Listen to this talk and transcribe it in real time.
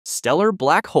stellar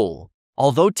black hole.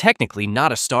 Although technically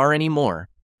not a star anymore,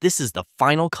 this is the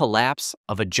final collapse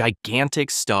of a gigantic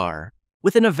star.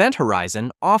 With an event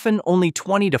horizon often only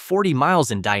 20 to 40 miles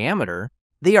in diameter,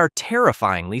 they are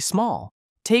terrifyingly small.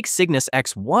 Take Cygnus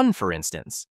X1, for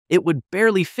instance. It would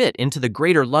barely fit into the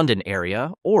Greater London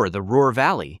area or the Ruhr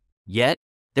Valley. Yet,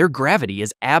 their gravity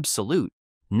is absolute.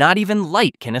 Not even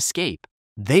light can escape.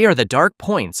 They are the dark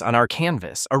points on our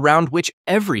canvas around which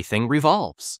everything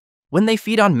revolves. When they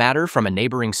feed on matter from a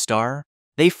neighboring star,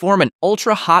 they form an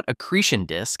ultra-hot accretion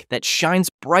disk that shines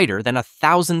brighter than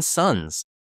 1,000 suns.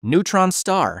 Neutron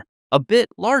Star, a bit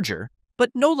larger,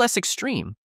 but no less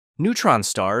extreme. Neutron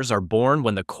stars are born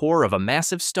when the core of a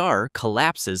massive star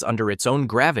collapses under its own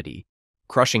gravity,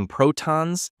 crushing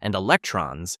protons and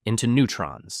electrons into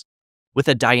neutrons. With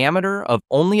a diameter of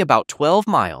only about 12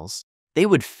 miles, they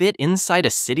would fit inside a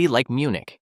city like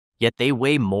Munich, yet they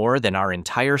weigh more than our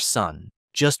entire sun.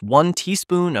 Just 1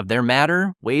 teaspoon of their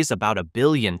matter weighs about 1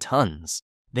 billion tons.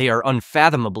 They are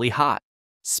unfathomably hot,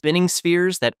 spinning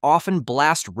spheres that often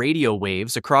blast radio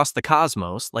waves across the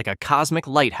cosmos like a cosmic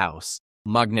lighthouse.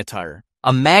 Magnetar.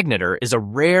 A magnetar is a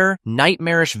rare,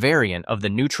 nightmarish variant of the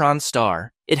neutron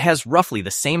star. It has roughly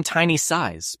the same tiny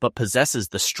size, but possesses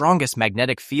the strongest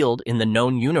magnetic field in the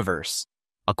known universe,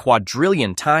 a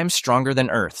quadrillion times stronger than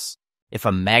Earth's. If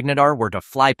a magnetar were to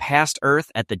fly past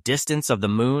Earth at the distance of the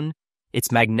moon,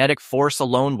 its magnetic force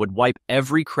alone would wipe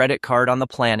every credit card on the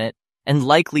planet and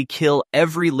likely kill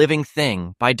every living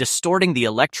thing by distorting the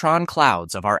electron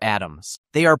clouds of our atoms.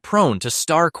 They are prone to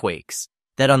starquakes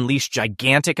that unleash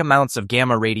gigantic amounts of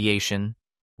gamma radiation.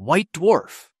 White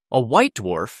dwarf. A white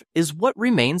dwarf is what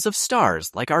remains of stars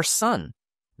like our sun,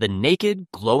 the naked,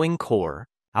 glowing core.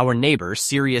 Our neighbor,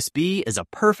 Sirius B, is a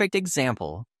perfect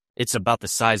example. It's about the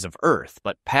size of Earth,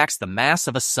 but packs the mass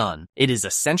of a sun. It is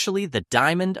essentially the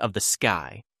diamond of the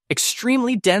sky.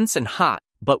 Extremely dense and hot,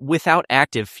 but without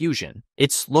active fusion.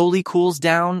 It slowly cools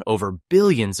down over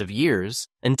billions of years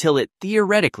until it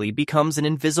theoretically becomes an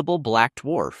invisible black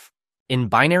dwarf. In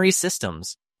binary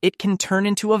systems, it can turn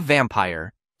into a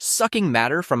vampire, sucking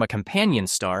matter from a companion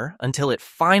star until it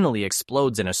finally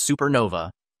explodes in a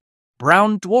supernova.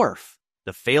 Brown dwarf,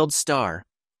 the failed star.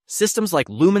 Systems like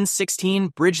Lumen 16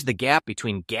 bridge the gap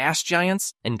between gas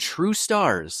giants and true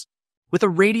stars. With a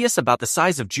radius about the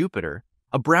size of Jupiter,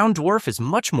 a brown dwarf is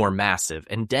much more massive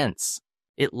and dense.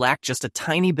 It lacked just a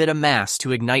tiny bit of mass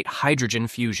to ignite hydrogen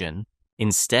fusion.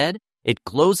 Instead, it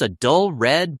glows a dull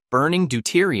red, burning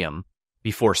deuterium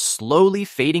before slowly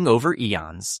fading over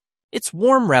eons. It's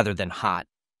warm rather than hot,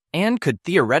 and could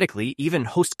theoretically even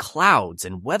host clouds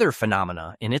and weather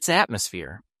phenomena in its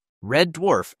atmosphere. Red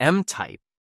dwarf M-type.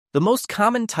 The most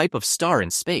common type of star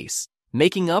in space,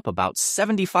 making up about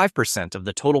 75% of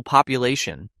the total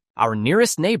population. Our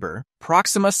nearest neighbor,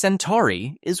 Proxima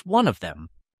Centauri, is one of them.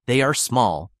 They are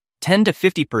small, 10 to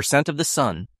 50% of the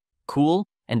sun, cool,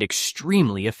 and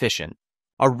extremely efficient.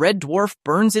 A red dwarf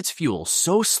burns its fuel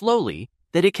so slowly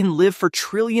that it can live for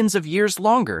trillions of years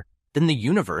longer than the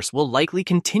universe will likely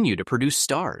continue to produce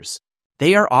stars.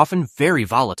 They are often very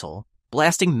volatile,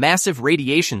 blasting massive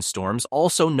radiation storms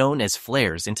also known as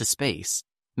flares into space,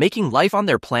 making life on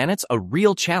their planets a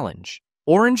real challenge.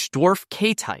 Orange dwarf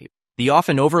K-type, the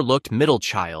often overlooked middle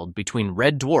child between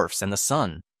red dwarfs and the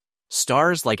sun.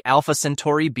 Stars like Alpha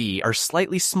Centauri b are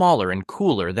slightly smaller and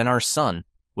cooler than our sun,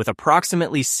 with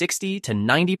approximately 60 to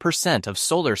 90% of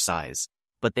solar size,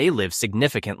 but they live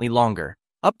significantly longer,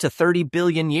 up to 30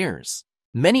 billion years.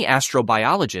 Many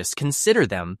astrobiologists consider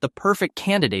them the perfect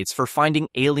candidates for finding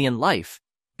alien life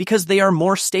because they are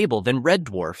more stable than red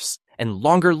dwarfs and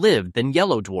longer-lived than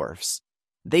yellow dwarfs.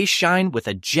 They shine with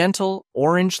a gentle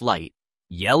orange light.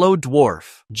 Yellow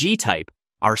dwarf, G-type.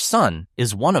 Our sun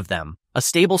is one of them, a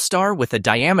stable star with a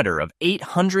diameter of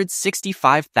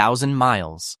 865,000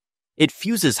 miles. It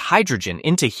fuses hydrogen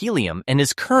into helium and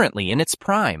is currently in its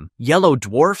prime. Yellow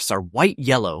dwarfs are white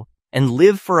yellow and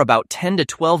live for about 10 to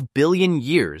 12 billion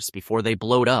years before they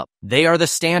blow up. They are the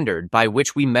standard by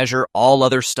which we measure all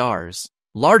other stars,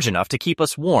 large enough to keep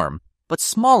us warm, but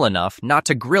small enough not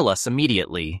to grill us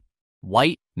immediately.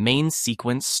 White main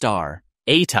sequence star,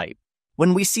 A-type.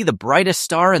 When we see the brightest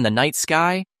star in the night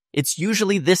sky, it's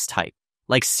usually this type,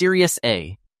 like Sirius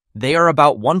A. They are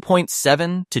about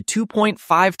 1.7 to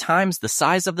 2.5 times the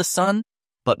size of the sun,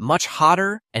 but much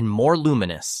hotter and more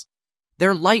luminous.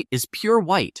 Their light is pure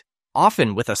white,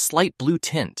 often with a slight blue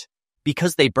tint.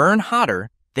 Because they burn hotter,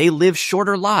 they live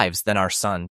shorter lives than our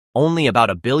sun, only about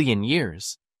 1 billion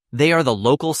years. They are the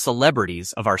local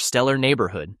celebrities of our stellar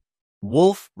neighborhood.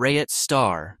 Wolf-Rayet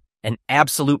Star, an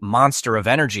absolute monster of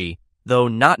energy, though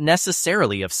not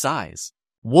necessarily of size.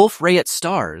 Wolf-Rayet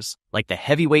stars, like the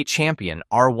heavyweight champion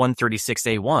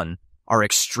R136A1, are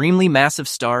extremely massive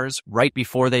stars right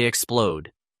before they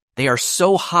explode. They are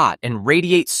so hot and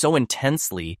radiate so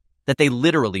intensely that they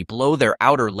literally blow their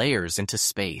outer layers into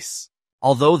space.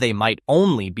 Although they might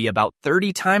only be about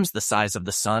 30 times the size of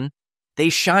the sun, they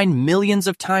shine millions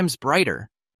of times brighter.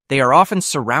 They are often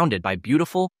surrounded by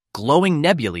beautiful, glowing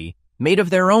nebulae made of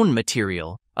their own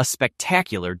material, a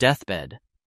spectacular deathbed.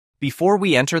 Before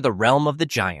we enter the realm of the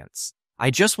giants, I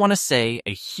just want to say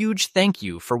a huge thank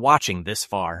you for watching this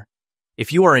far.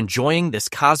 If you are enjoying this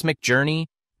cosmic journey,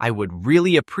 I would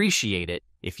really appreciate it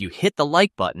if you hit the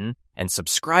like button and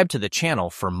subscribe to the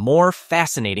channel for more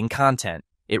fascinating content.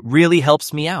 It really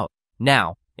helps me out.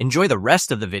 Now, enjoy the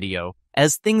rest of the video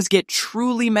as things get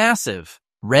truly massive.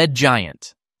 Red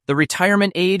Giant, the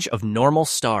retirement age of normal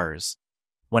stars.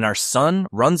 When our sun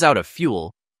runs out of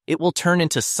fuel, it will turn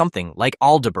into something like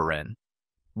Aldebaran.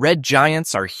 Red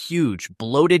giants are huge,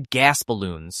 bloated gas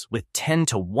balloons with 10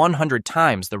 to 100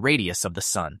 times the radius of the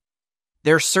sun.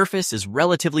 Their surface is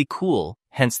relatively cool,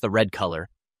 hence the red color,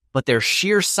 but their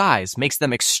sheer size makes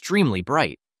them extremely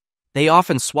bright. They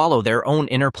often swallow their own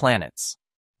inner planets.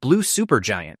 Blue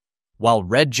Supergiant. While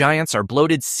red giants are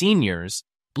bloated seniors,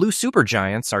 blue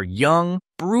supergiants are young,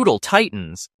 brutal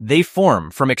titans. They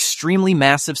form from extremely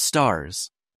massive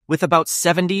stars. With about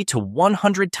 70 to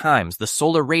 100 times the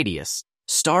solar radius,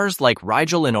 stars like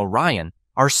Rigel and Orion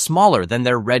are smaller than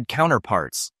their red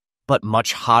counterparts, but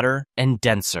much hotter and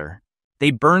denser.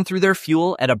 They burn through their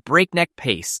fuel at a breakneck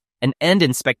pace and end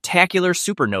in spectacular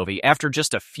supernovae after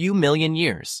just a few million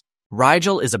years.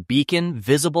 Rigel is a beacon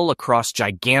visible across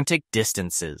gigantic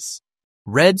distances.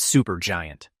 Red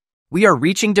Supergiant. We are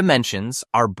reaching dimensions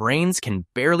our brains can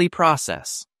barely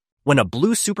process. When a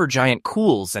blue supergiant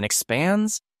cools and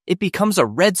expands, it becomes a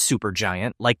red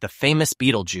supergiant like the famous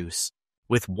Betelgeuse.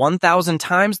 With 1,000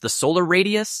 times the solar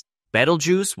radius,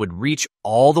 Betelgeuse would reach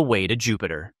all the way to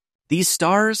Jupiter. These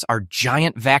stars are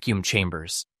giant vacuum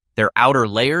chambers. Their outer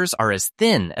layers are as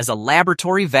thin as a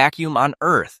laboratory vacuum on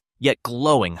Earth, yet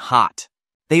glowing hot.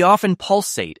 They often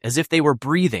pulsate as if they were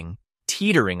breathing,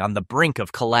 teetering on the brink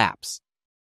of collapse.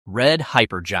 Red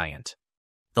Hypergiant.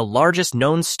 The largest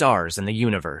known stars in the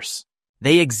universe.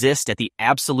 They exist at the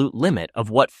absolute limit of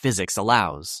what physics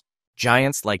allows.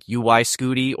 Giants like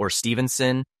Uy-Scuti or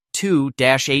Stephenson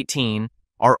 2-18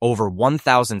 are over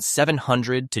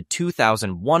 1,700 to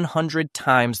 2,100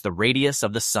 times the radius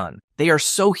of the sun. They are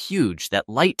so huge that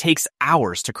light takes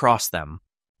hours to cross them.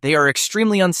 They are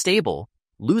extremely unstable,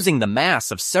 losing the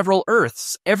mass of several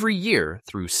Earths every year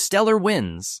through stellar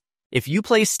winds. If you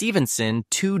place Stephenson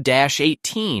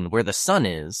 2-18 where the sun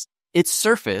is, its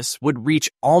surface would reach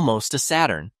almost to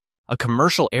Saturn. A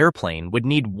commercial airplane would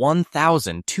need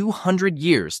 1,200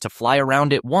 years to fly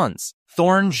around it once.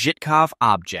 Thorne-Żytkow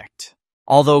Object.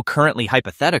 Although currently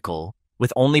hypothetical,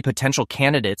 with only potential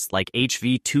candidates like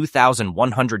HV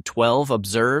 2112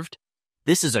 observed,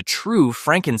 this is a true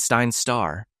Frankenstein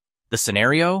star. The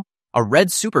scenario? A red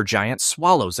supergiant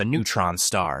swallows a neutron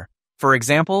star. For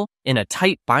example, in a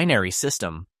tight binary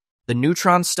system, the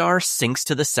neutron star sinks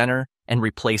to the center and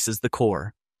replaces the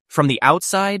core. From the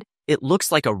outside, it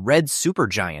looks like a red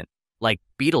supergiant, like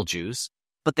Betelgeuse,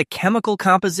 but the chemical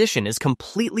composition is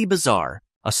completely bizarre.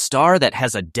 A star that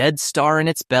has a dead star in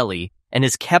its belly and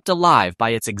is kept alive by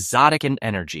its exotic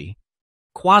energy.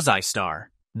 Quasi-Star.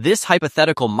 This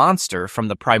hypothetical monster from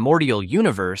the primordial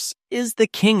universe is the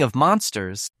king of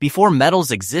monsters. Before metals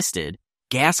existed,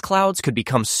 gas clouds could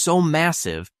become so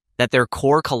massive that their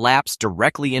core collapsed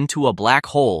directly into a black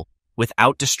hole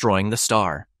without destroying the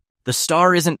star. The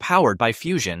star isn't powered by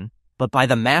fusion, but by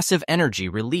the massive energy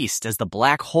released as the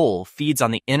black hole feeds on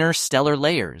the inner stellar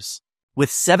layers. With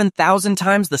 7,000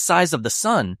 times the size of the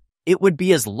sun, it would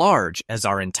be as large as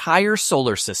our entire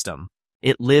solar system.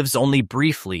 It lives only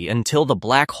briefly until the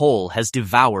black hole has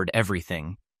devoured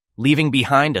everything, leaving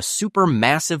behind a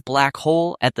supermassive black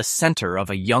hole at the center of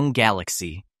a young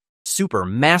galaxy.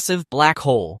 Supermassive black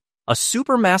hole. A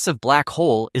supermassive black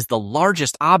hole is the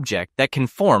largest object that can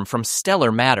form from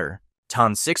stellar matter.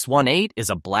 Thorne 618 is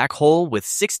a black hole with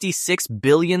 66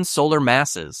 billion solar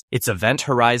masses. Its event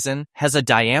horizon has a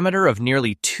diameter of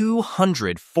nearly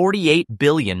 248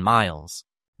 billion miles.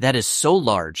 That is so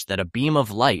large that a beam of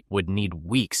light would need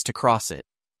weeks to cross it.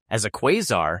 As a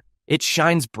quasar, it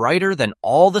shines brighter than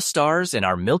all the stars in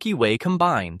our Milky Way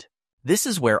combined. This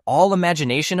is where all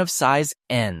imagination of size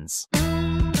ends.